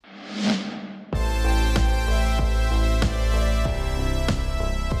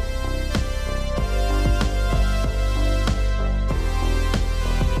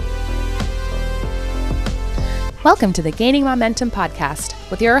Welcome to the Gaining Momentum podcast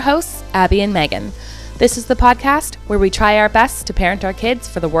with your hosts, Abby and Megan. This is the podcast where we try our best to parent our kids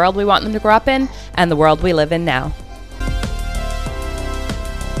for the world we want them to grow up in and the world we live in now.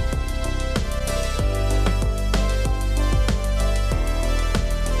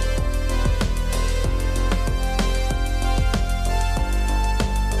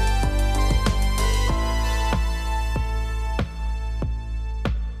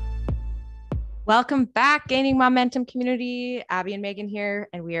 Welcome back, Gaining Momentum community. Abby and Megan here,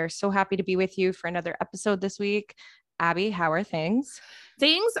 and we are so happy to be with you for another episode this week. Abby, how are things?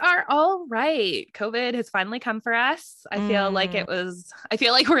 Things are all right. COVID has finally come for us. I feel like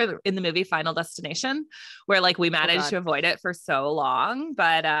we're in the movie Final Destination, where like we managed to avoid it for so long.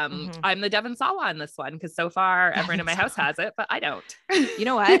 But I'm the Devon Sawa in this one because so far everyone in my house has it, but I don't. You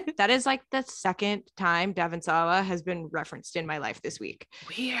know what? That is like the second time Devon Sawa has been referenced in my life this week.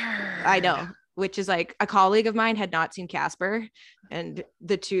 Weird. I know. Which is like a colleague of mine had not seen Casper, and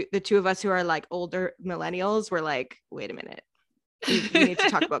the two of us who are like older millennials were like, wait a minute, we need to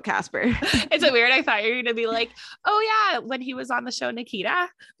talk about Casper. Is it weird? I thought you were gonna be like, oh yeah, when he was on the show Nikita,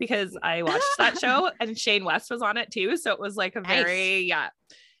 because I watched that show and Shane West was on it too, so it was like a very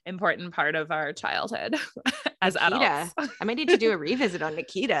important part of our childhood as adults. I might need to do a revisit on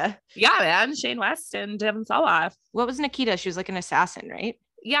Nikita. Yeah, man, Shane West and Devon Sawa. What was Nikita? She was like an assassin, right?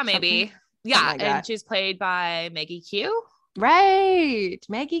 Yeah, maybe. Something? Yeah, and she's played by Maggie Q. Right,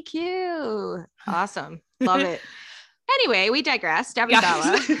 Maggie Q. Awesome, love it. Anyway, we digress. Devon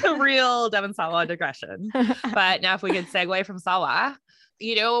Sawa. Real Devon Sawa digression. But now if we could segue from Sawa,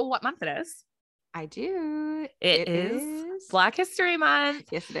 you know what month it is? I do. It is Black History Month.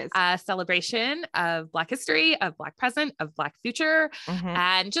 Yes, it is. A celebration of Black history, of Black present, of Black future.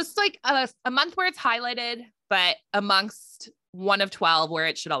 And just like a month where it's highlighted, but amongst one of 12 where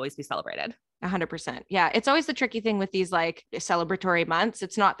it should always be celebrated. 100%. Yeah. It's always the tricky thing with these like celebratory months.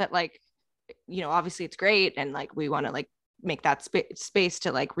 It's not that like, you know, obviously it's great. And like, we want to like make that space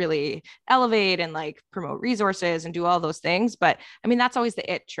to like really elevate and like promote resources and do all those things. But I mean, that's always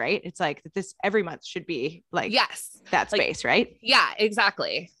the itch, right? It's like this every month should be like, that space, right? Yeah,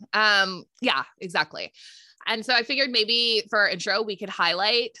 exactly. Yeah, exactly. And so I figured maybe for our intro, we could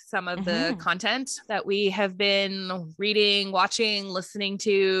highlight some of the content that we have been reading, watching, listening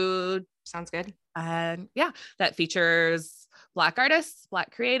to. Sounds good. That features Black artists,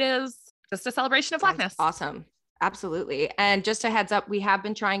 Black creatives, just a celebration of Blackness. Awesome. Absolutely. And just a heads up, we have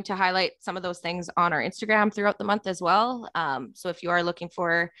been trying to highlight some of those things on our Instagram throughout the month as well. So if you are looking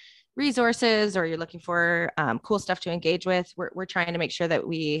for resources or you're looking for cool stuff to engage with, we're trying to make sure that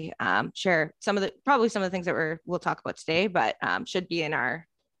we share some of the things that we'll talk about today, but should be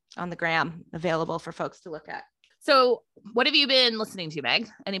on the gram available for folks to look at. So what have you been listening to, Meg?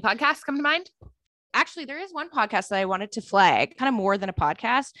 Any podcasts come to mind? Actually, there is one podcast that I wanted to flag, kind of more than a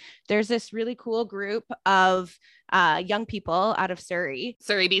podcast. There's this really cool group of young people out of Surrey,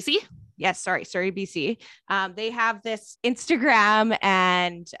 BC. Yes, Surrey, BC. They have this Instagram,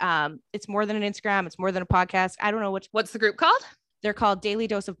 and it's more than an Instagram. It's more than a podcast. I don't know what's the group called? They're called Daily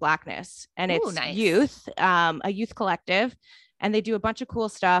Dose of Blackness, and it's nice. Youth, a youth collective. And they do a bunch of cool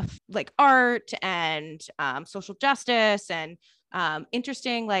stuff like art and social justice and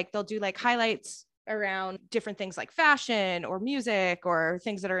interesting, like they'll do like highlights around different things like fashion or music or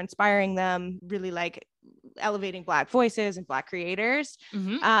things that are inspiring them, really like elevating Black voices and Black creators.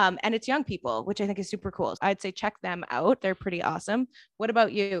 And it's young people, which I think is super cool. I'd say check them out. They're pretty awesome. What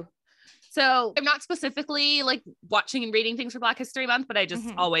about you? So I'm not specifically like watching and reading things for Black History Month, but I just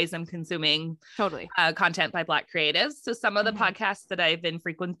always am consuming content by Black creatives. So some of the podcasts that I've been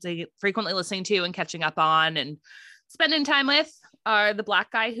frequently listening to and catching up on and spending time with are the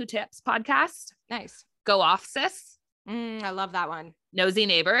Black Guy Who Tips podcast. Nice. Go Off Sis. I love that one. Nosy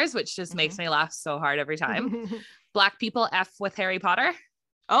Neighbors, which just makes me laugh so hard every time. Black People F with Harry Potter.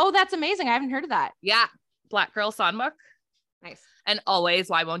 Oh, that's amazing. I haven't heard of that. Yeah. Black Girl Songbook. Nice. And always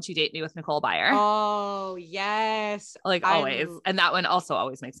Why Won't You Date Me with Nicole Byer. Oh, yes. Like always. And that one also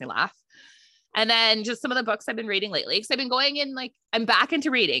always makes me laugh. And then just some of the books I've been reading lately. Because I've been going in like, I'm back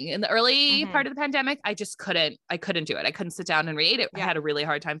into reading. In the early part of the pandemic, I couldn't do it. I couldn't sit down and read. I had a really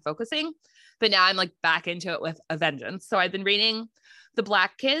hard time focusing. But now I'm like back into it with a vengeance. So I've been reading The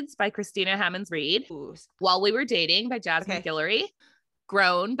Black Kids by Christina Hammonds Reed. While We Were Dating by Jasmine Guillory.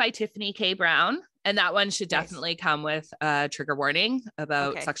 Grown by Tiffany K. Brown. And that one should definitely come with a trigger warning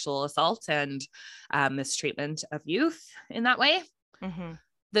about sexual assault and mistreatment of youth in that way.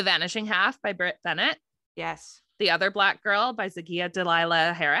 The Vanishing Half by Britt Bennett. Yes. The Other Black Girl by Zakia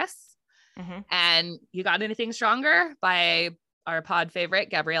Delilah Harris. And You Got Anything Stronger by our pod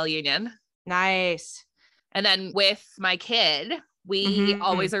favorite, Gabrielle Union. Nice. And then with my kid, we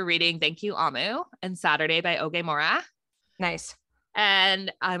always are reading Thank You, Amu and Saturday by Oge Mora. Nice.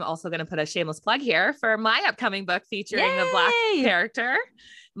 And I'm also going to put a shameless plug here for my upcoming book featuring a Black character,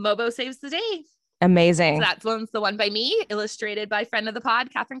 Mobo Saves the Day. Amazing. So that one's the one by me, illustrated by friend of the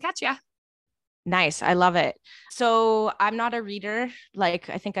pod, Catherine Katya. Nice. I love it. So I'm not a reader.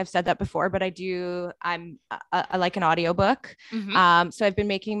 Like, I think I've said that before, but I like an audiobook. So I've been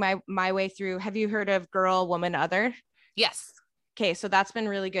making my way through. Have you heard of Girl, Woman, Other? Yes. Okay. So that's been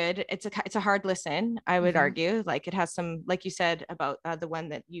really good. It's a hard listen, I would argue. Like, it has some, like you said about the one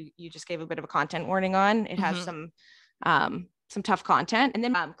that you just gave a bit of a content warning on. It has some tough content, and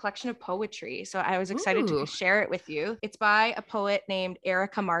then collection of poetry. So I was excited to share it with you. It's by a poet named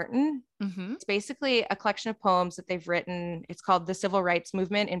Erica Martin. It's basically a collection of poems that they've written. It's called The Civil Rights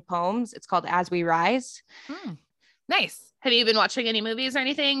Movement in Poems. It's called As We Rise. Nice. Have you been watching any movies or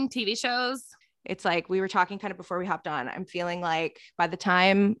anything, TV shows? It's like, we were talking kind of before we hopped on. I'm feeling like by the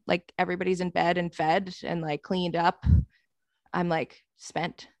time like everybody's in bed and fed and like cleaned up, I'm like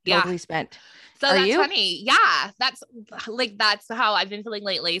spent, totally spent. So that's funny. Yeah. That's how I've been feeling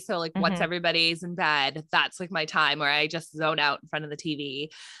lately. So like once everybody's in bed, that's like my time where I just zone out in front of the TV.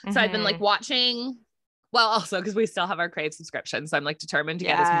 So I've been like watching, well, also because we still have our Crave subscription. So I'm like determined to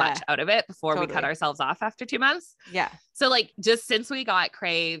get as much out of it before we cut ourselves off after 2 months. Yeah. So like just since we got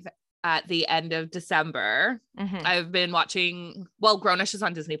Crave at the end of December, I've been watching, Grownish is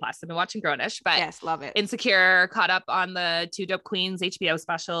on Disney Plus. I've been watching Grownish, but yes, love it. Insecure, caught up on the Two Dope Queens HBO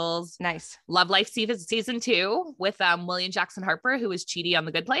specials. Nice. Love Life season 2 with William Jackson Harper, who was Chidi on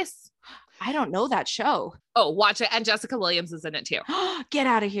The Good Place. I don't know that show. Oh, watch it. And Jessica Williams is in it too. Get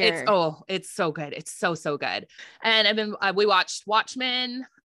out of here. It's so good. It's so good. And we watched Watchmen.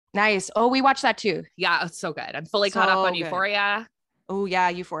 Nice. Oh, we watched that too. Yeah, it's so good. I'm fully caught up on Euphoria. Oh yeah,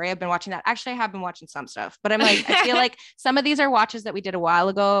 Euphoria. I've been watching that. Actually, I have been watching some stuff, but I'm like, I feel like some of these are watches that we did a while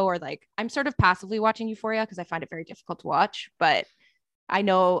ago, or like I'm sort of passively watching Euphoria because I find it very difficult to watch. But I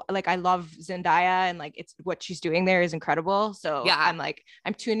know, like, I love Zendaya and like it's what she's doing there is incredible. So yeah,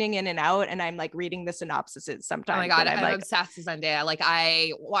 I'm tuning in and out, and I'm like reading the synopsises sometimes. Oh my god, I'm like obsessed with Zendaya. Like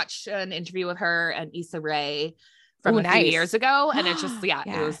I watched an interview with her and Issa Rae from a few years ago, and it just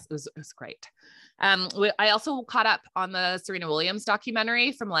it was great. I also caught up on the Serena Williams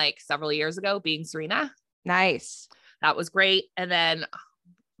documentary from like several years ago, Being Serena. Nice. That was great. And then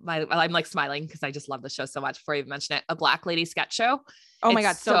I'm like smiling because I just love the show so much before I even mention it. A Black Lady sketch show. Oh my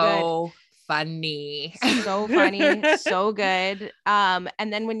God. So funny. So funny. So good. And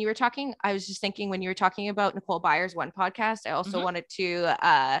then when you were talking, I was just thinking when you were talking about Nicole Byer's one podcast, I also wanted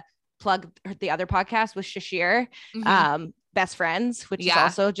to plug the other podcast with Shashir. Best Friends, which is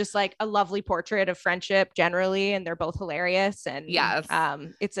also just like a lovely portrait of friendship generally, and they're both hilarious. And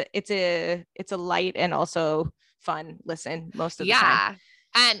it's a light and also fun listen most of the time.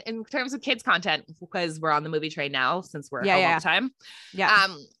 And in terms of kids content, because we're on the movie train now since we're home all the time.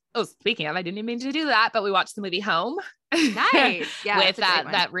 Speaking of, I didn't even mean to do that, but we watched the movie Home. Nice. Yeah. With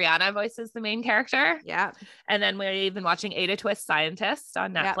that Rihanna voices the main character. Yeah. And then we've been watching Ada Twist Scientist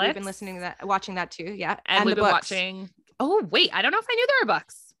on Netflix. Yeah, we've been listening to that, watching that too. Yeah. And we've been watching. Oh, wait. I don't know if I knew there were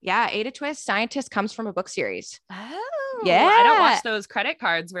books. Yeah. Ada Twist Scientist comes from a book series. Oh, yeah. I don't watch those credit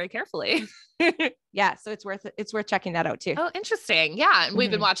cards very carefully. Yeah. So it's worth checking that out too. Oh, interesting. Yeah. And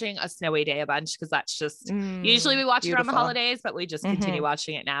we've been watching A Snowy Day a bunch because that's just usually we watch it around the holidays, but we just continue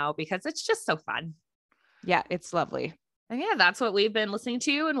watching it now because it's just so fun. Yeah. It's lovely. And yeah, that's what we've been listening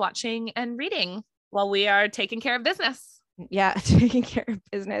to and watching and reading while we are taking care of business. Yeah. Taking care of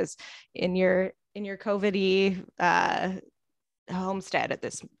business in your COVID-y homestead at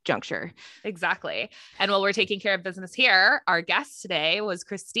this juncture. Exactly. And while we're taking care of business here, our guest today was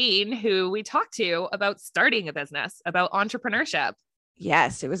Christine, who we talked to about starting a business, about entrepreneurship.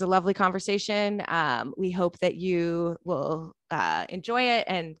 Yes, it was a lovely conversation. We hope that you will enjoy it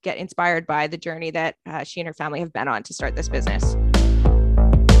and get inspired by the journey that she and her family have been on to start this business.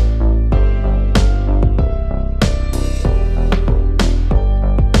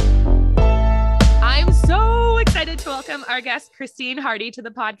 Excited to welcome our guest, Christine Hardy, to the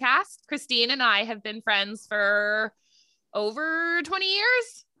podcast. Christine and I have been friends for over 20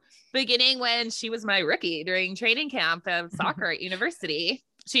 years, beginning when she was my rookie during training camp of soccer at university.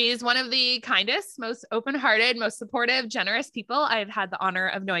 She's one of the kindest, most open-hearted, most supportive, generous people I've had the honor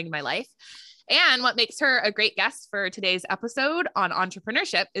of knowing in my life. And what makes her a great guest for today's episode on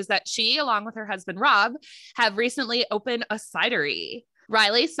entrepreneurship is that she, along with her husband, Rob, have recently opened a cidery.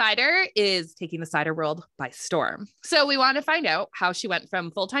 Riley Sider is taking the cider world by storm. So we want to find out how she went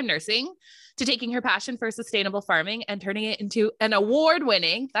from full-time nursing to taking her passion for sustainable farming and turning it into an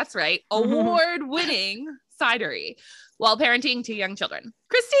award-winning, that's right, award-winning cidery while parenting two young children.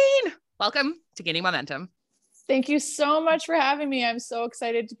 Christine, welcome to Gaining Momentum. Thank you so much for having me. I'm so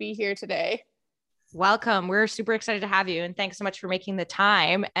excited to be here today. Welcome. We're super excited to have you. And thanks so much for making the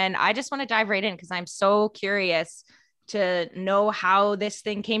time. And I just want to dive right in because I'm so curious to know how this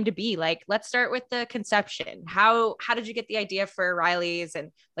thing came to be. Like, let's start with the conception. How did you get the idea for Riley's,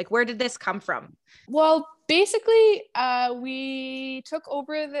 and like, where did this come from? Well, basically, we took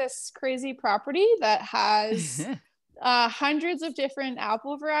over this crazy property that has hundreds of different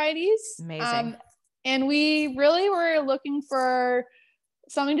apple varieties. Amazing. And we really were looking for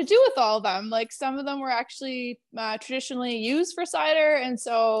something to do with all of them. Like, some of them were actually traditionally used for cider. And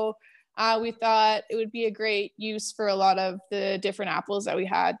so we thought it would be a great use for a lot of the different apples that we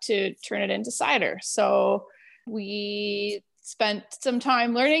had to turn it into cider. So we spent some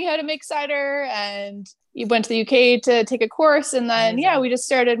time learning how to make cider, and you went to the UK to take a course. And then, we just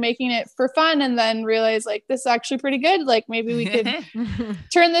started making it for fun, and then realized like, this is actually pretty good. Like, maybe we could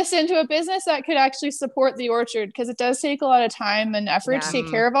turn this into a business that could actually support the orchard, because it does take a lot of time and effort to take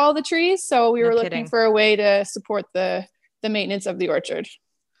care of all the trees. So we were looking for a way to support the maintenance of the orchard.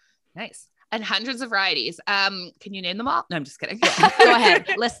 Nice. And hundreds of varieties. Can you name them all? No, I'm just kidding. Go ahead.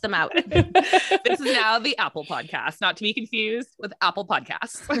 List them out. This is now the Apple Podcast, not to be confused with Apple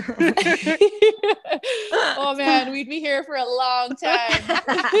Podcasts. Oh man, we'd be here for a long time.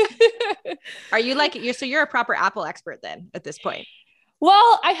 Are you like, you're a proper apple expert then at this point?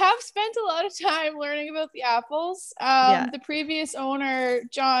 Well, I have spent a lot of time learning about the apples. The previous owner,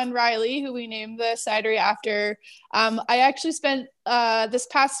 John Riley, who we named the cidery after, I actually spent this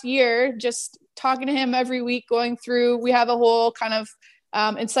past year just talking to him every week, going through, we have a whole kind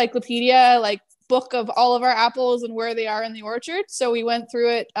of encyclopedia, like book of all of our apples and where they are in the orchard. So we went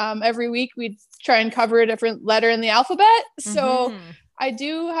through it every week. We'd try and cover a different letter in the alphabet. So I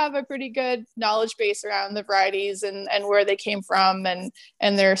do have a pretty good knowledge base around the varieties and where they came from and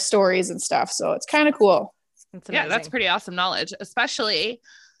their stories and stuff. So it's kind of cool. Yeah, that's pretty awesome knowledge, especially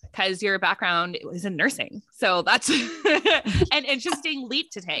because your background was in nursing. So that's an interesting leap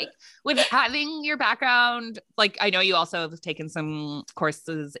to take. With having your background, like, I know you also have taken some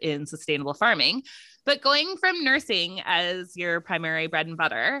courses in sustainable farming, but going from nursing as your primary bread and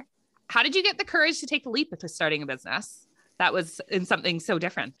butter, how did you get the courage to take the leap into starting a business that was in something so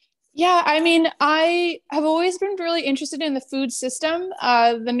different? Yeah, I mean, I have always been really interested in the food system.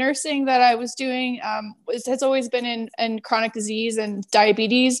 The nursing that I was doing has always been in chronic disease and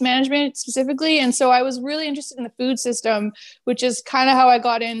diabetes management specifically. And so I was really interested in the food system, which is kind of how I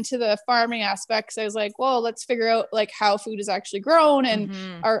got into the farming aspects. I was like, well, let's figure out like how food is actually grown and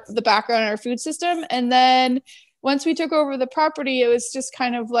the background in our food system. And then once we took over the property, it was just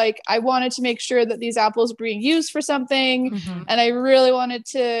kind of like, I wanted to make sure that these apples were being used for something. And I really wanted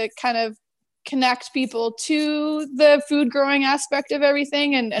to kind of connect people to the food growing aspect of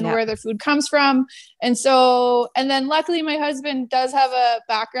everything and where their food comes from. And then luckily my husband does have a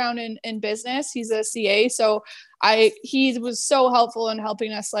background in business. He's a CA. So he was so helpful in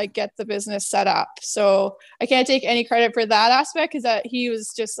helping us like get the business set up. So I can't take any credit for that aspect, because that he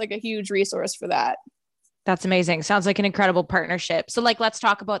was just like a huge resource for that. That's amazing. Sounds like an incredible partnership. So like, let's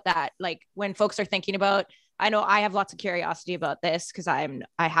talk about that. Like, when folks are thinking about, I know I have lots of curiosity about this because I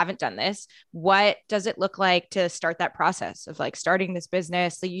haven't done this. What does it look like to start that process of like starting this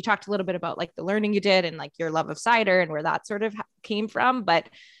business? So you talked a little bit about like the learning you did and like your love of cider and where that sort of came from, but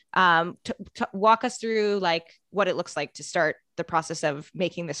to walk us through like what it looks like to start the process of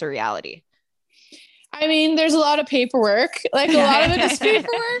making this a reality. I mean, there's a lot of paperwork, like a lot of it is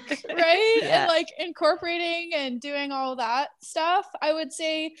paperwork, right? Yeah. And like incorporating and doing all that stuff. I would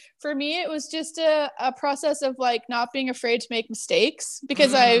say for me, it was just a process of like not being afraid to make mistakes,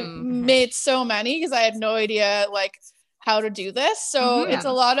 because I made so many because I had no idea like how to do this. So it's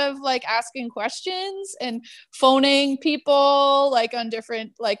a lot of like asking questions and phoning people like on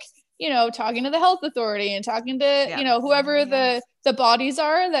different, like, you know, talking to the health authority and talking to, you know, whoever the bodies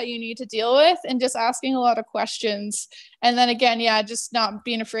are that you need to deal with, and just asking a lot of questions. And then again, just not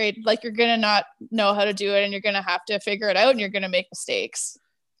being afraid, like you're going to not know how to do it and you're going to have to figure it out and you're going to make mistakes.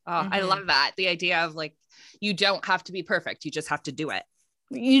 Oh, I love that. The idea of like, you don't have to be perfect. You just have to do it.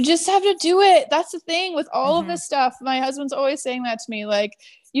 You just have to do it. That's the thing with all of this stuff. My husband's always saying that to me, like,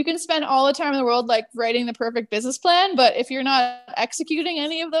 you can spend all the time in the world like writing the perfect business plan, but if you're not executing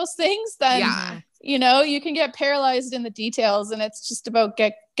any of those things, then you know, you can get paralyzed in the details, and it's just about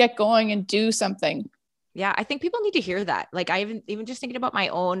get going and do something. Yeah, I think people need to hear that. Like I even just thinking about my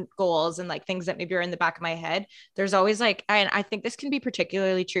own goals and like things that maybe are in the back of my head. There's always like, and I think this can be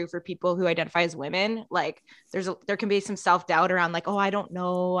particularly true for people who identify as women. Like there can be some self-doubt around like, oh, I don't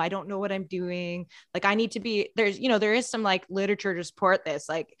know what I'm doing. Like I need to be there's, there is some like literature to support this.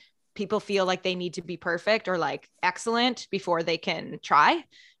 Like people feel like they need to be perfect or like excellent before they can try,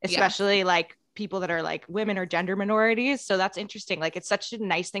 especially like people that are like women or gender minorities. So that's interesting. Like it's such a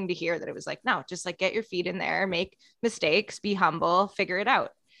nice thing to hear that it was like, no, just like get your feet in there, make mistakes, be humble, figure it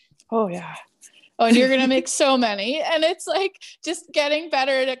out. Oh yeah. Oh, and you're going to make so many. And it's like just getting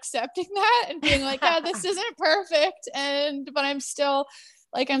better at accepting that and being like, yeah, this isn't perfect. But I'm still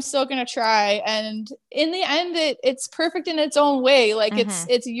going to try. And in the end, it's perfect in its own way. Like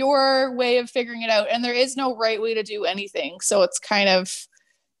it's your way of figuring it out. And there is no right way to do anything. So it's kind of,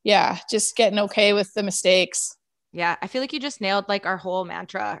 just getting okay with the mistakes. Yeah. I feel like you just nailed like our whole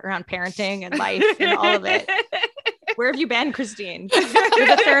mantra around parenting and life and all of it. Where have you been, Christine? You're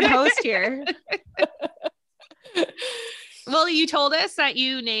the third host here. Well, you told us that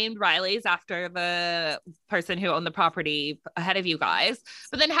you named Riley's after the person who owned the property ahead of you guys.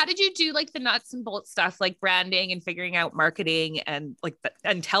 But then how did you do like the nuts and bolts stuff, like branding and figuring out marketing and like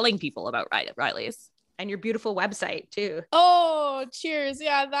and telling people about Riley's? And your beautiful website too. Oh, cheers.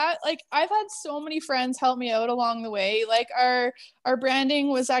 Yeah, that like I've had so many friends help me out along the way. Like our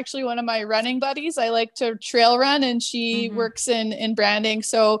branding was actually one of my running buddies. I like to trail run and she works in branding.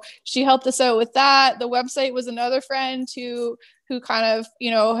 So she helped us out with that. The website was another friend who kind of,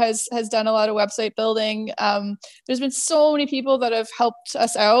 has done a lot of website building. There's been so many people that have helped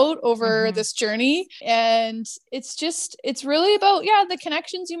us out over this journey. And it's really about, the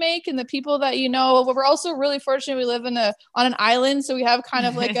connections you make and the people that, but we're also really fortunate. We live on an island. So we have kind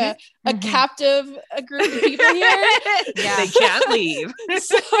of like a captive group of people here. Yeah. They can't leave.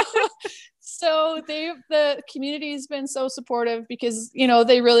 So the community has been so supportive because,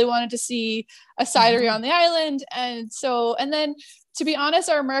 they really wanted to see a cidery on the island. And then to be honest,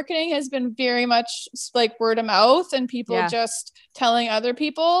 our marketing has been very much like word of mouth and people just telling other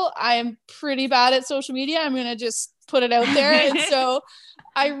people. I am pretty bad at social media. I'm going to just put it out there. And so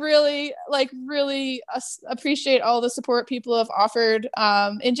I really appreciate all the support people have offered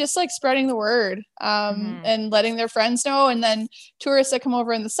in just like spreading the word and letting their friends know. And then tourists that come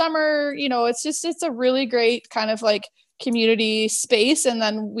over in the summer, it's a really great kind of like community space. And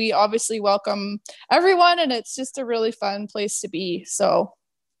then we obviously welcome everyone and it's just a really fun place to be. So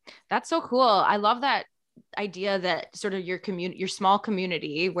that's so cool. I love that idea that sort of your small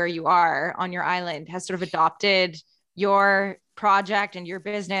community where you are on your island has sort of adopted your project and your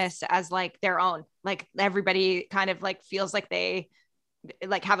business as like their own. Like everybody kind of like feels like they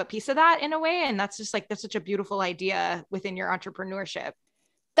like have a piece of that in a way. And that's just like, that's such a beautiful idea within your entrepreneurship.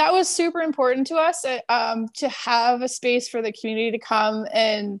 That was super important to us to have a space for the community to come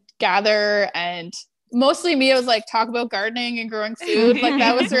and gather. And mostly me, it was like talk about gardening and growing food. Like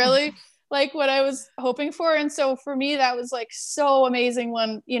that was really like what I was hoping for. And so for me, that was like so amazing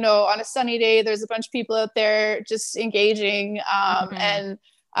when, on a sunny day, there's a bunch of people out there just engaging. And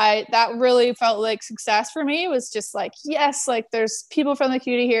that really felt like success for me. It was just like, yes, like there's people from the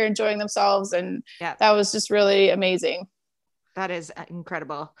community here enjoying themselves. And that was just really amazing. That is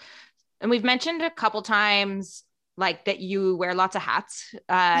incredible. And we've mentioned a couple times like that you wear lots of hats.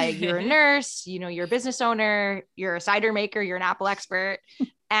 You're a nurse, you're a business owner, you're a cider maker, you're an apple expert.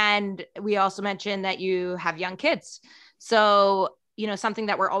 And we also mentioned that you have young kids. So, something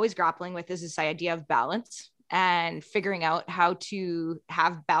that we're always grappling with is this idea of balance and figuring out how to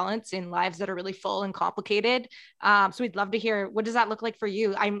have balance in lives that are really full and complicated. So we'd love to hear, what does that look like for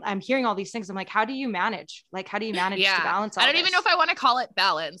you? I'm hearing all these things. I'm like, how do you manage? Like, how do you manage to balance all I don't even know if I want to call it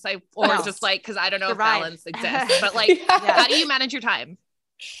balance. Just like, cause I don't know if balance exists, but like, how do you manage your time?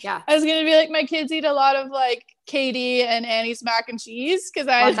 Yeah. I was going to be like, my kids eat a lot of like Katie and Annie's mac and cheese. Cause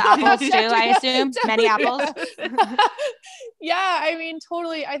lots of apples too, I assume. Many apples. Yeah. I mean,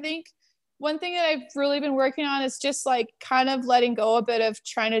 totally. I think one thing that I've really been working on is just like kind of letting go a bit of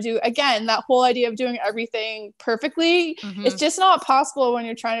trying to do, again, that whole idea of doing everything perfectly. It's just not possible when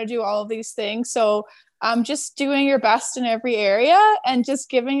you're trying to do all of these things. So just doing your best in every area and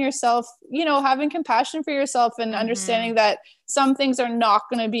just giving yourself, having compassion for yourself and understanding that some things are not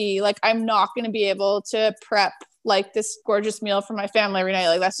going to be like, I'm not going to be able to prep like this gorgeous meal for my family every night.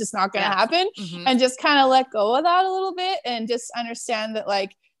 Like that's just not going to happen. And just kind of let go of that a little bit and just understand that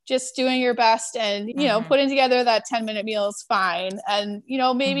like, just doing your best and, putting together that 10-minute meal is fine. And,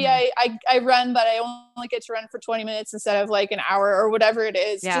 maybe I run, but I only get to run for 20 minutes instead of like an hour or whatever it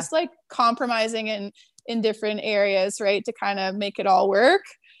is. Just like compromising in different areas, right, to kind of make it all work.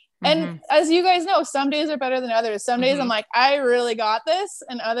 And as you guys know, some days are better than others. Some days I'm like, I really got this.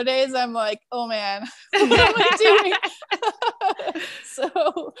 And other days I'm like, oh man, what am I doing?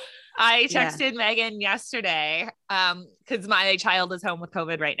 So I texted Megan yesterday because my child is home with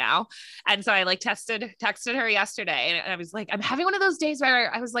COVID right now. And so I like texted her yesterday and I was like, I'm having one of those days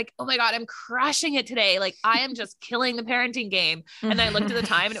where I was like, oh my God, I'm crushing it today. Like I am just killing the parenting game. And then I looked at the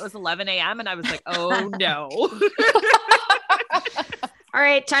time and it was 11 a.m. and I was like, oh no. All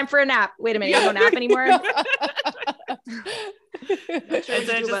right, time for a nap. Wait a minute, you don't nap anymore? And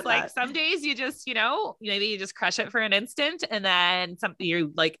then just like some days you just, maybe you just crush it for an instant and then something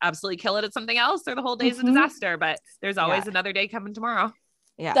you like absolutely kill it at something else or the whole day's a disaster, but there's always another day coming tomorrow.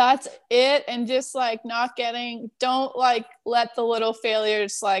 Yeah, that's it. And just like don't like let the little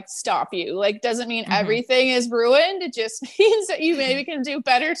failures like stop you. Like doesn't mean everything is ruined. It just means that you maybe can do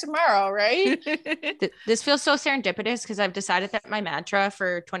better tomorrow, right? This feels so serendipitous because I've decided that my mantra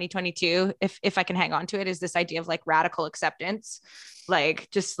for 2022, if I can hang on to it, is this idea of like radical acceptance, like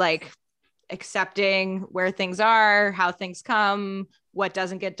just like accepting where things are, how things come, what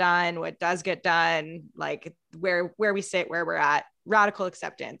doesn't get done, what does get done, like where we sit, where we're at. Radical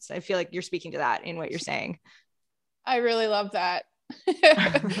acceptance. I feel like you're speaking to that in what you're saying. I really love that.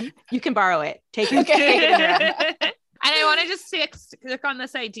 You can borrow it. Take it. Okay. And I want to just stick on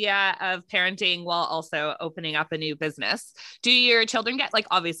this idea of parenting while also opening up a new business. Do your children get like,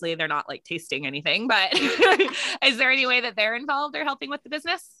 obviously they're not like tasting anything, but is there any way that they're involved or helping with the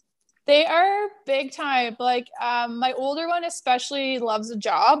business? They are big time. Like my older one especially loves a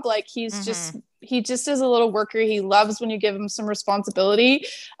job. Like he's he just is a little worker. He loves when you give him some responsibility.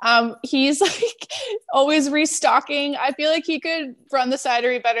 He's like always restocking. I feel like he could run the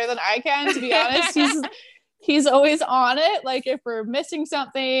cidery better than I can, to be honest. He's always on it. Like if we're missing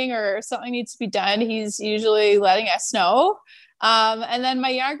something or something needs to be done, he's usually letting us know. And then my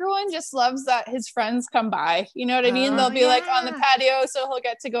younger one just loves that his friends come by. You know what I mean? They'll be like on the patio, so he'll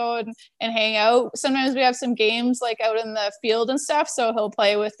get to go and hang out. Sometimes we have some games like out in the field and stuff, so he'll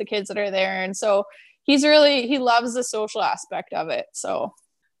play with the kids that are there. And so he loves the social aspect of it. So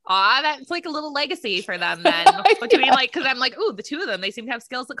that's like a little legacy for them then. What do you mean? Like, because I'm like, ooh, the two of them, they seem to have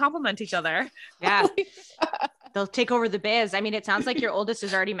skills that complement each other. Yeah. They'll take over the biz. I mean, it sounds like your oldest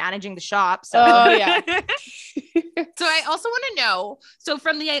is already managing the shop. So. Oh yeah. So I also want to know, so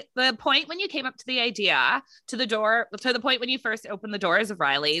from the point when you came up to the idea to the point when you first opened the doors of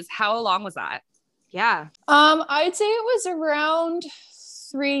Riley's, how long was that? Yeah. I'd say it was around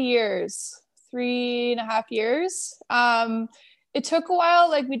 3.5 years. It took a while.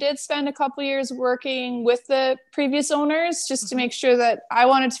 Like we did spend a couple years working with the previous owners just to make sure that I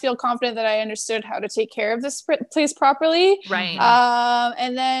wanted to feel confident that I understood how to take care of this place properly. Right.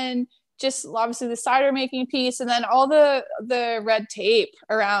 And then just obviously the cider making piece and then all the red tape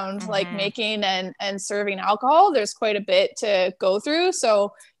around like making and serving alcohol. There's quite a bit to go through.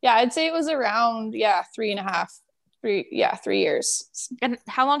 So yeah, I'd say it was around 3 years. And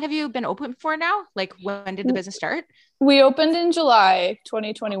how long have you been open for now? Like when did the business start? We opened in July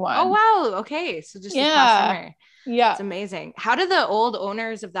 2021. Oh, wow. Okay. So just this past summer. Yeah. It's amazing. How do the old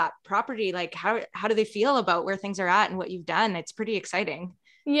owners of that property, like how do they feel about where things are at and what you've done? It's pretty exciting.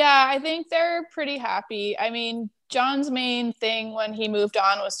 Yeah, I think they're pretty happy. I mean, John's main thing when he moved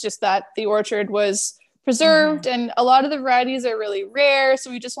on was just that the orchard was preserved and a lot of the varieties are really rare. So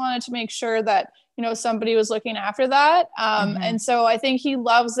we just wanted to make sure that, somebody was looking after that. And so I think he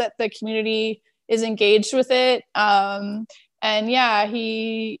loves that the community is engaged with it. And yeah,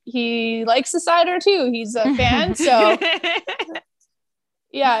 he likes the cider too. He's a fan. So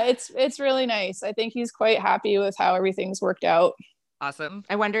yeah, it's really nice. I think he's quite happy with how everything's worked out. Awesome.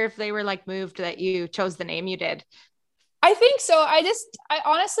 I wonder if they were like moved that you chose the name you did. I think so. I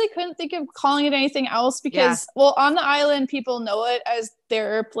honestly couldn't think of calling it anything else because, well, on the island, people know it as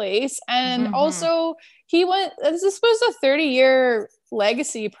their place. And also this was a 30-year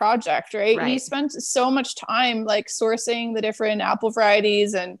legacy project, right? He spent so much time like sourcing the different apple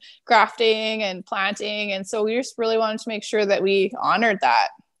varieties and grafting and planting. And so we just really wanted to make sure that we honored that.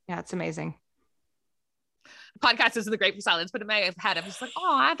 Yeah, it's amazing. Podcast isn't great for silence, but in my head, I'm just like,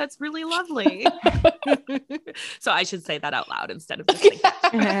 oh, that's really lovely. So I should say that out loud instead of just thinking.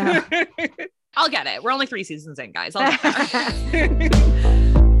 I'll get it. We're only 3 seasons in, guys. I'll get that.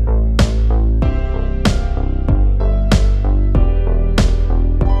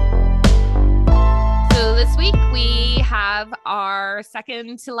 This week we have our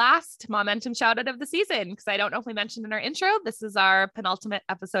second to last Momentum shout out of the season because I don't know if we mentioned in our intro, this is our penultimate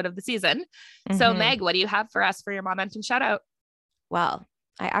episode of the season. So Meg, what do you have for us for your Momentum shout out? Well,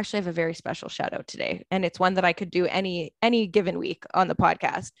 I actually have a very special shout out today, and it's one that I could do any given week on the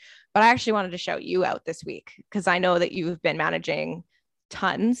podcast. But I actually wanted to shout you out this week because I know that you've been managing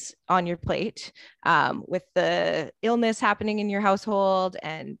tons on your plate with the illness happening in your household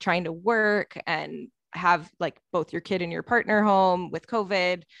and trying to work and have like both your kid and your partner home with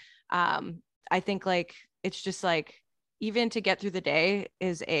COVID. I think like it's just like even to get through the day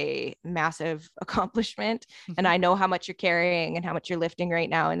is a massive accomplishment. And I know how much you're carrying and how much you're lifting right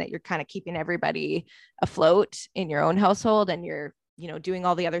now, and that you're kind of keeping everybody afloat in your own household, and you're, you know, doing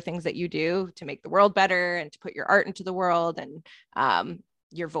all the other things that you do to make the world better and to put your art into the world and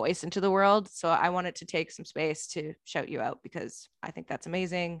your voice into the world. So I wanted to take some space to shout you out because I think that's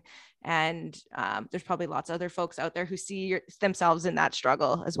amazing. And there's probably lots of other folks out there who see themselves in that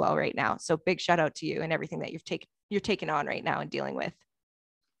struggle as well right now. So big shout out to you and everything that you're taking on right now and dealing with.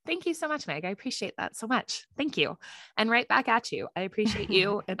 Thank you so much, Meg. I appreciate that so much. Thank you. And right back at you. I appreciate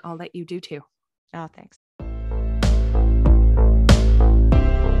you and all that you do too. Oh, thanks.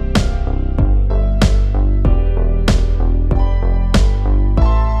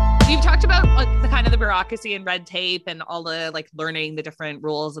 You've talked about like the kind of the bureaucracy and red tape and all the like learning the different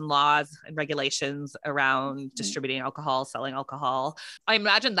rules and laws and regulations around distributing alcohol, selling alcohol. I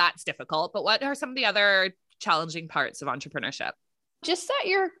imagine that's difficult, but what are some of the other challenging parts of entrepreneurship? Just that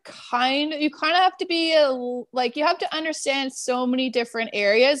you kind of have to be you have to understand so many different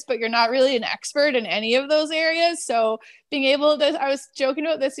areas, but you're not really an expert in any of those areas. So being able to, I was joking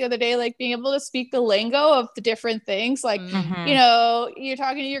about this the other day, like being able to speak the lingo of the different things, like, you know, you're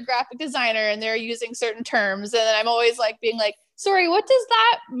talking to your graphic designer and they're using certain terms. And then I'm always like being like, sorry, what does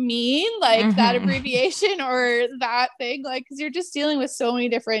that mean? Like that abbreviation or that thing, like, cause you're just dealing with so many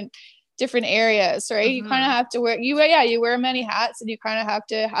different areas, right? You kind of have to wear, you wear many hats, and you kind of have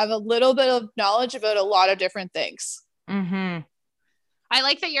to have a little bit of knowledge about a lot of different things. I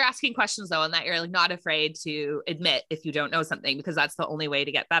like that you're asking questions though, and that you're like not afraid to admit if you don't know something, because that's the only way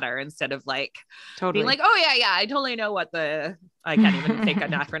to get better, instead of like being like, oh yeah, I totally know what I can't even think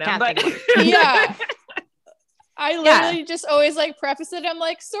an acronym, but yeah. I literally just always like preface it. I'm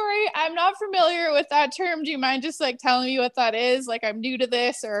like, sorry, I'm not familiar with that term. Do you mind just like telling me what that is? Like, I'm new to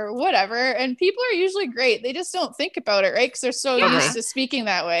this or whatever. And people are usually great. They just don't think about it, right? Because they're so used to speaking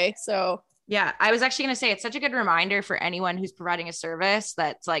that way. So yeah, I was actually going to say it's such a good reminder for anyone who's providing a service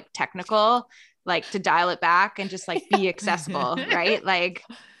that's like technical, like to dial it back and just like be accessible, right? Like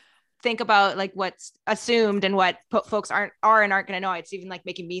think about like what's assumed and what folks are and aren't going to know. It's even like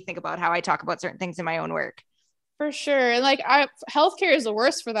making me think about how I talk about certain things in my own work. For sure. And like healthcare is the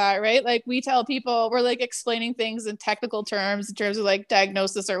worst for that, right? Like we tell people, we're like explaining things in technical terms in terms of like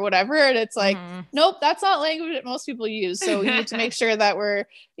diagnosis or whatever. And it's like, nope, that's not language that most people use. So we need to make sure that we're,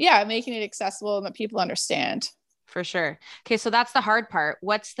 making it accessible and that people understand. For sure. Okay. So that's the hard part.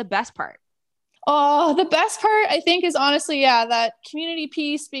 What's the best part? Oh, the best part, I think, is honestly, that community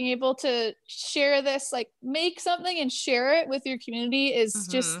piece, being able to share this, like make something and share it with your community is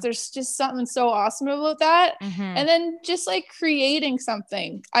just, there's just something so awesome about that. And then just like creating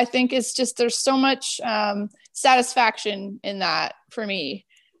something, I think is just, there's so much satisfaction in that for me.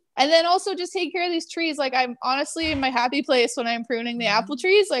 And then also just take care of these trees. Like I'm honestly in my happy place when I'm pruning the apple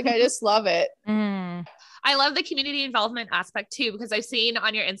trees. Like I just love it. I love the community involvement aspect too, because I've seen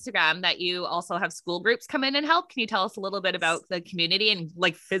on your Instagram that you also have school groups come in and help. Can you tell us a little bit about the community and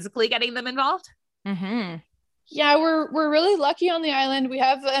like physically getting them involved? Yeah, we're really lucky on the island. We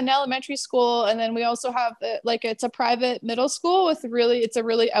have an elementary school, and then we also have it's a private middle school with it's a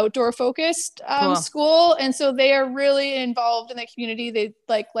really outdoor focused school. And so they are really involved in the community. They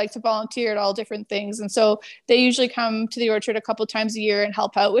like to volunteer at all different things. And so they usually come to the orchard a couple times a year and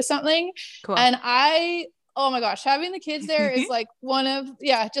help out with something. Cool. And oh my gosh, having the kids there is like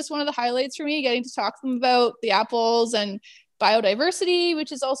just one of the highlights for me, getting to talk to them about the apples and biodiversity,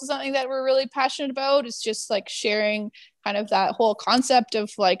 which is also something that we're really passionate about. It's just like sharing kind of that whole concept of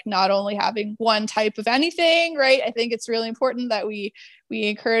like not only having one type of anything, right? I think it's really important that we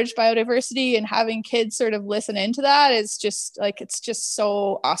encourage biodiversity, and having kids sort of listen into that is just like, it's just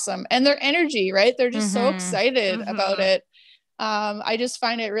so awesome. And their energy, right? They're just so excited about it. I just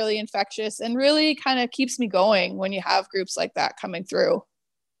find it really infectious and really kind of keeps me going when you have groups like that coming through.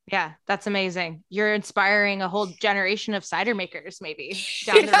 Yeah, that's amazing. You're inspiring a whole generation of cider makers, maybe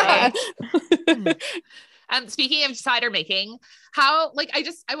down the road. Speaking of cider making, how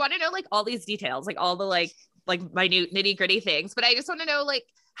I want to know like all these details, like all the like minute nitty gritty things, but I just want to know like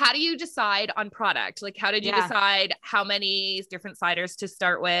how do you decide on product? Like, how did you decide how many different ciders to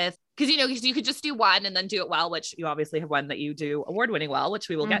start with? Because, you could just do one and then do it well, which you obviously have one that you do award-winning well, which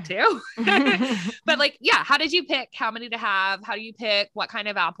we will get to. But like, how did you pick how many to have? How do you pick what kind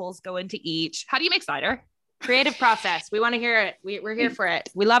of apples go into each? How do you make cider? Creative process. We want to hear it. We're here for it.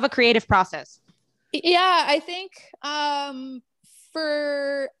 We love a creative process. Yeah, I think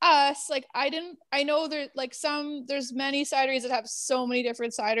for us, like I know there's many cideries that have so many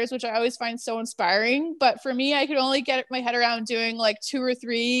different ciders, which I always find so inspiring. But for me, I could only get my head around doing like 2 or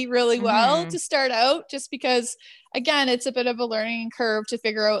 3 really well to start out, just because, again, it's a bit of a learning curve to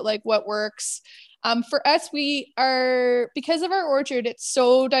figure out like what works. For us, because of our orchard, it's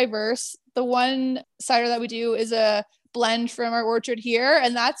so diverse. The one cider that we do is a blend from our orchard here,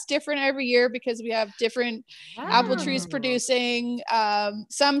 and that's different every year because we have different apple trees producing.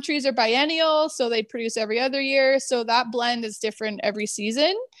 Some trees are biennial, so they produce every other year, so that blend is different every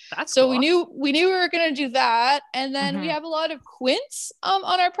season. That's so cool. we knew we were going to do that. And then we have a lot of quince on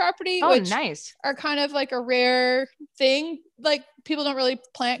our property, which are kind of like a rare thing. Like, people don't really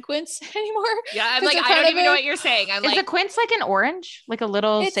plant quince anymore. I'm like, I don't even know what you're saying. Is a quince like an orange, like a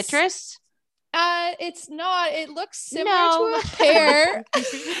little citrus? It's not. It looks similar to a pear.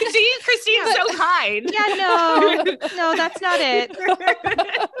 See, Christine's so kind. No, that's not it.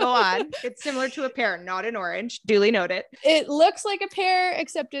 Go on. It's similar to a pear, not an orange. Duly noted. It looks like a pear,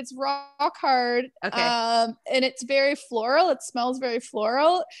 except it's rock hard. Okay. And it's very floral. It smells very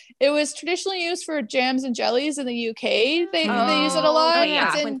floral. It was traditionally used for jams and jellies in the UK. They use it a lot. Oh,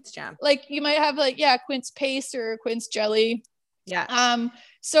 yeah. Quince jam. Like, you might have quince paste or quince jelly. Yeah.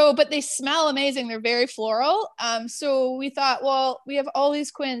 But they smell amazing. They're very floral. So we thought, well, we have all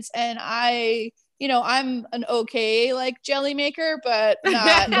these quince, and I'm an okay like jelly maker, but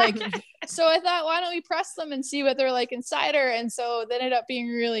not like. So I thought, why don't we press them and see what they're like in cider? And so they ended up being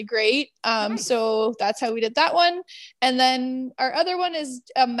really great. So that's how we did that one. And then our other one is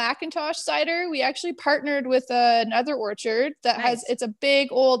a McIntosh cider. We actually partnered with another orchard that it's a big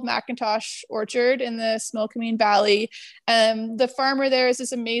old McIntosh orchard in the Smilkameen Valley. The farmer there is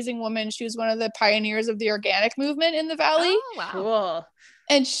this amazing woman. She was one of the pioneers of the organic movement in the valley. Oh, wow. Cool.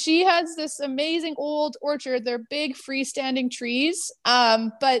 And she has this amazing old orchard. They're big freestanding trees.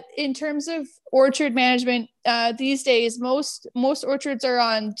 But in terms of orchard management, these days, most orchards are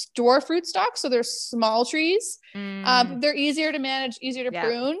on dwarf rootstock. So they're small trees. They're easier to manage, easier to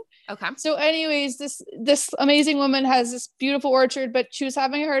prune. Okay. So anyways, this amazing woman has this beautiful orchard, but she was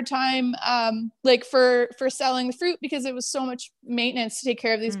having a hard time for selling the fruit because it was so much maintenance to take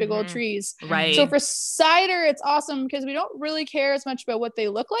care of these big old trees. Right. So for cider, it's awesome because we don't really care as much about what they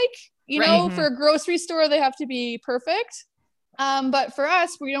look like. For a grocery store, they have to be perfect. But for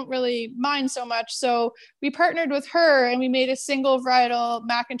us, we don't really mind so much. So we partnered with her and we made a single varietal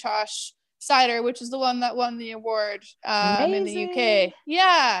McIntosh cider, which is the one that won the award in the UK.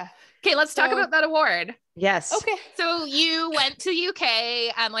 Yeah. Okay, let's talk about that award. Yes. Okay. So you went to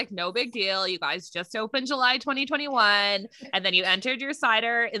UK and like, no big deal. You guys just opened July 2021. And then you entered your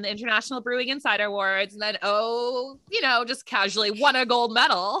cider in the International Brewing and Cider Awards. And then, just casually won a gold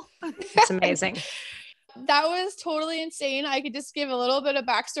medal. It's amazing. That was totally insane. I could just give a little bit of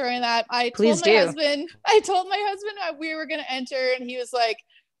backstory on that. I told my husband we were going to enter, and he was like,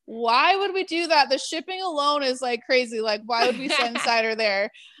 why would we do that? The shipping alone is like crazy. Like, why would we send cider there?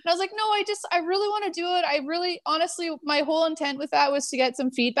 And I was like, no, I really want to do it. Honestly, my whole intent with that was to get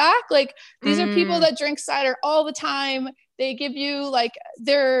some feedback. Like, these are people that drink cider all the time. They give you like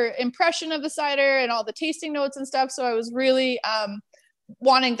their impression of the cider and all the tasting notes and stuff. So I was really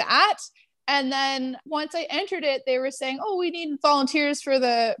wanting that. And then once I entered it, they were saying, oh, we need volunteers for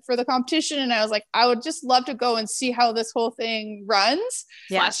the competition. And I was like, I would just love to go and see how this whole thing runs.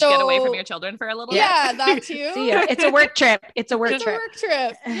 Yeah. So get away from your children for a little bit. Yeah, that too. See ya. It's a work trip. It's a work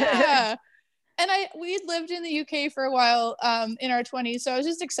trip. Yeah. And we lived in the UK for a while in our 20s. So I was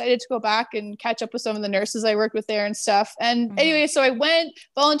just excited to go back and catch up with some of the nurses I worked with there and stuff. And anyway, so I went,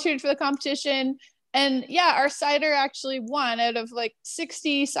 volunteered for the competition. And yeah, our cider actually won out of like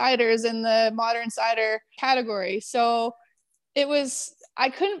 60 ciders in the modern cider category. So I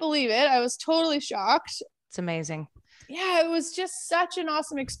couldn't believe it. I was totally shocked. It's amazing. Yeah, it was just such an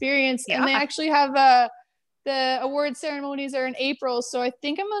awesome experience. Yeah. And they actually have the award ceremonies are in April. So I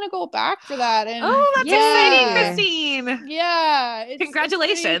think I'm going to go back for that. And that's exciting, Christine. Yeah.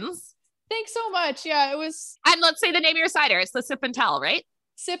 Congratulations. Thanks so much. Yeah, it was. And let's say the name of your cider. It's the Sip and Tell, right?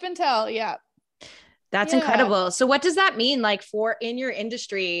 Sip and Tell. Yeah. That's incredible. So what does that mean, like, for in your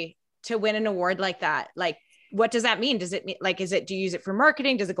industry to win an award like that? Like, what does that mean? Does it mean, like, do you use it for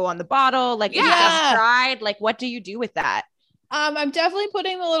marketing? Does it go on the bottle? Like, is it just pride? Like, what do you do with that? I'm definitely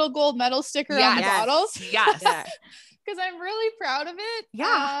putting the little gold medal sticker on the bottles. Yes. Because I'm really proud of it.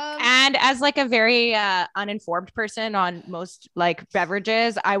 Yeah. And as like a very uninformed person on most like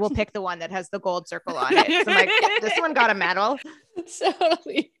beverages, I will pick the one that has the gold circle on it. So I'm like, this one got a medal.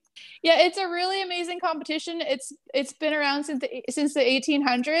 Totally. Yeah, it's a really amazing competition. It's been around since the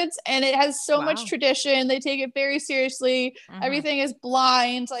 1800s, and it has so much tradition. They take it very seriously. Everything is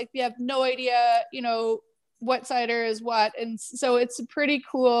blind. Like you have no idea, you know, what cider is what. And so it's a pretty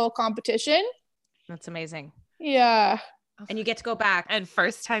cool competition. That's amazing. Yeah. And you get to go back. And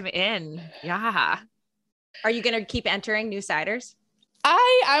first time in. Yeah. Are you going to keep entering new ciders?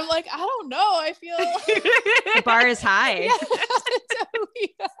 I'm like, I don't know. I feel the bar is high. Yeah,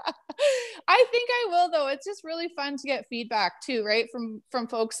 totally. I think I will though. It's just really fun to get feedback too, right? From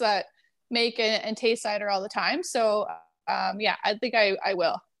folks that make and taste cider all the time. So yeah, I think I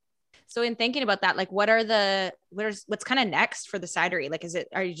will. So in thinking about that, like what's kind of next for the cidery? Like,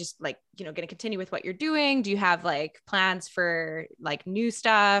 are you just like, you know, going to continue with what you're doing? Do you have like plans for like new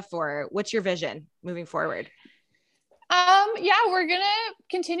stuff, or what's your vision moving forward? Yeah, we're going to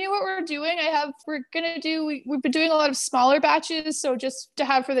continue what we're doing. We've been doing a lot of smaller batches. So just to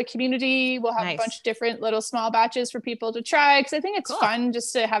have for the community, we'll have a bunch of different little small batches for people to try. Cause I think it's fun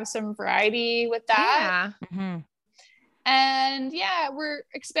just to have some variety with that. Yeah. Mm-hmm. And yeah, we're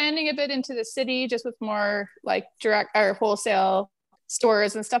expanding a bit into the city just with more like direct or wholesale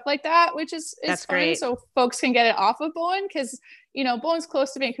stores and stuff like that, which is That's fun. great. So folks can get it off of Bowen, because you know Bowen's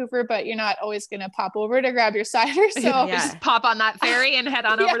close to Vancouver, but you're not always gonna pop over to grab your cider. So just pop on that ferry and head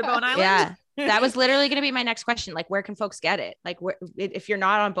on over to Bowen Island. Yeah. That was literally going to be my next question. Like, where can folks get it? Like, if you're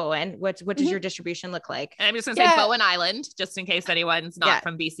not on Bowen, what does your distribution look like? And I'm just going to say Bowen Island, just in case anyone's not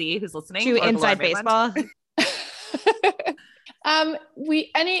from BC who's listening. To Inside Baseball.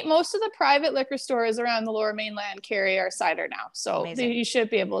 Most of the private liquor stores around the Lower Mainland carry our cider now, so you should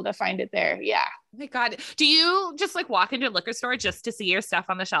be able to find it there. Yeah. Oh my God, do you just like walk into a liquor store just to see your stuff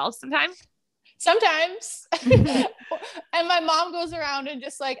on the shelves sometimes? Sometimes. And my mom goes around and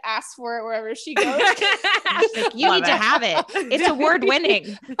just like asks for it wherever she goes. Like, you need to have it. It's award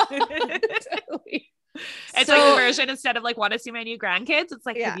winning. It's like the version, instead of like, want to see my new grandkids, it's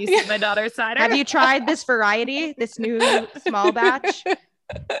like, have you seen my daughter's cider? Have you tried this variety, this new small batch?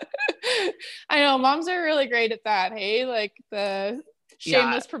 I know moms are really great at that. Hey, like the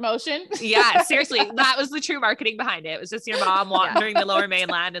shameless promotion. Yeah, seriously, that was the true marketing behind it. It was just your mom wandering the Lower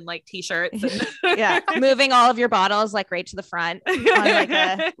Mainland in like t-shirts and moving all of your bottles like right to the front on like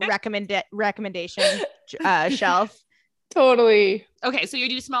a recommendation shelf. Totally. Okay, so you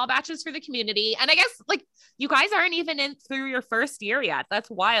do small batches for the community, and I guess like you guys aren't even in through your first year yet.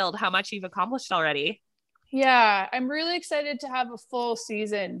 That's wild how much you've accomplished already. Yeah, I'm really excited to have a full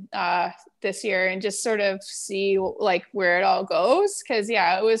season this year and just sort of see like where it all goes. Cause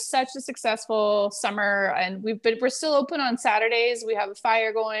it was such a successful summer, and we're still open on Saturdays. We have a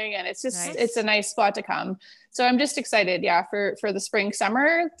fire going, and it's just, it's a nice spot to come. So I'm just excited. For the spring,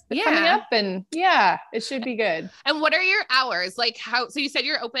 summer coming up, and it should be good. And what are your hours? Like so you said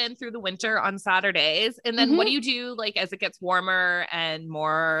you're open through the winter on Saturdays, and then what do you do like as it gets warmer and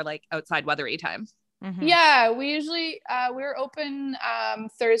more like outside weathery time? Mm-hmm. Yeah, we usually we're open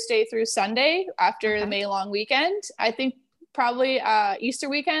Thursday through Sunday after the May long weekend. I think probably Easter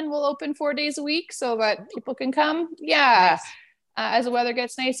weekend we'll open 4 days a week so that people can come. Yeah. Nice. As the weather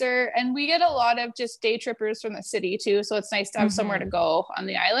gets nicer, and we get a lot of just day trippers from the city too, so it's nice to have somewhere to go on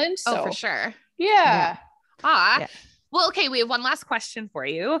the island. So for sure. Yeah. Well, okay, we have one last question for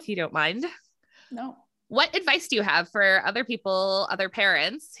you, if you don't mind. No. What advice do you have for other people, other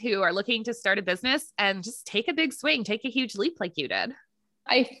parents who are looking to start a business and just take a big swing, take a huge leap like you did?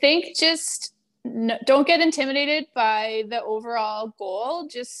 I think just don't get intimidated by the overall goal.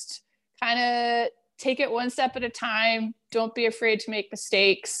 Just kind of take it one step at a time. Don't be afraid to make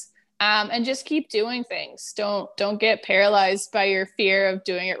mistakes, and just keep doing things. Don't get paralyzed by your fear of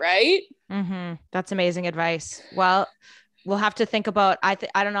doing it right. Mm-hmm. That's amazing advice. Well, we'll have to think about, I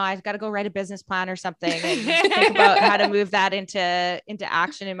don't know, I've got to go write a business plan or something and think about how to move that into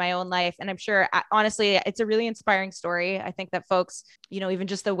action in my own life. And I'm sure, honestly, it's a really inspiring story. I think that folks, even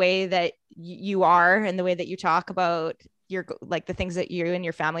just the way that you are and the way that you talk about your, like the things that you and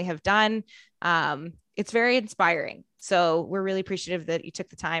your family have done, it's very inspiring. So we're really appreciative that you took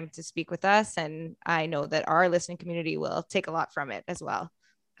the time to speak with us. And I know that our listening community will take a lot from it as well.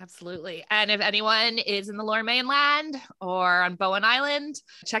 Absolutely. And if anyone is in the Lower Mainland or on Bowen Island,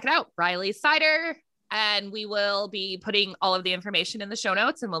 check it out, Riley's Cider. And we will be putting all of the information in the show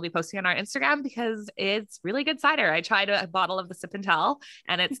notes, and we'll be posting on our Instagram because it's really good cider. I tried a bottle of the Sip and Tell,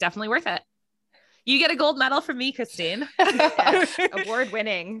 and it's definitely worth it. You get a gold medal from me, Christine. Yes,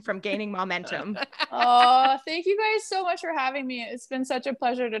 award-winning from Gaining Momentum. Oh, thank you guys so much for having me. It's been such a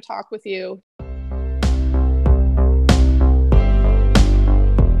pleasure to talk with you.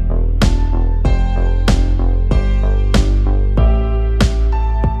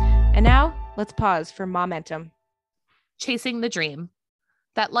 And now let's pause for momentum. Chasing the dream.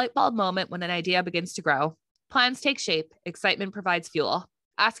 That light bulb moment when an idea begins to grow. Plans take shape. Excitement provides fuel.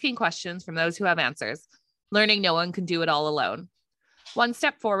 Asking questions from those who have answers. Learning no one can do it all alone. One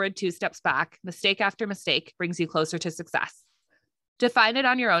step forward, two steps back. Mistake after mistake brings you closer to success. Define it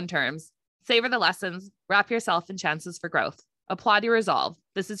on your own terms. Savor the lessons. Wrap yourself in chances for growth. Applaud your resolve.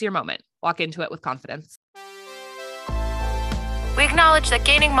 This is your moment. Walk into it with confidence. We acknowledge that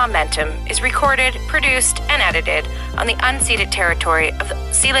Gaining Momentum is recorded, produced, and edited on the unceded territory of the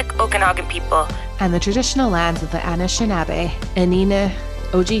Syilx Okanagan people and the traditional lands of the Anishinaabe, Inina,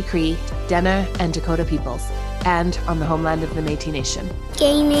 Oji-Cree, Dene, and Dakota peoples, and on the homeland of the Métis Nation.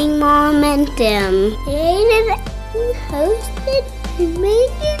 Gaining Momentum. Created and hosted,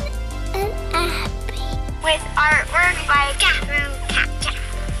 Megan and Abby. With artwork by Catherine Katja.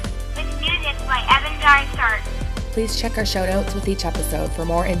 With music by Evan Dysart. Please check our show notes with each episode for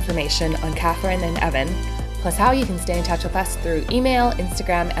more information on Catherine and Evan, plus how you can stay in touch with us through email,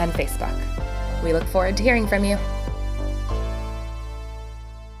 Instagram, and Facebook. We look forward to hearing from you.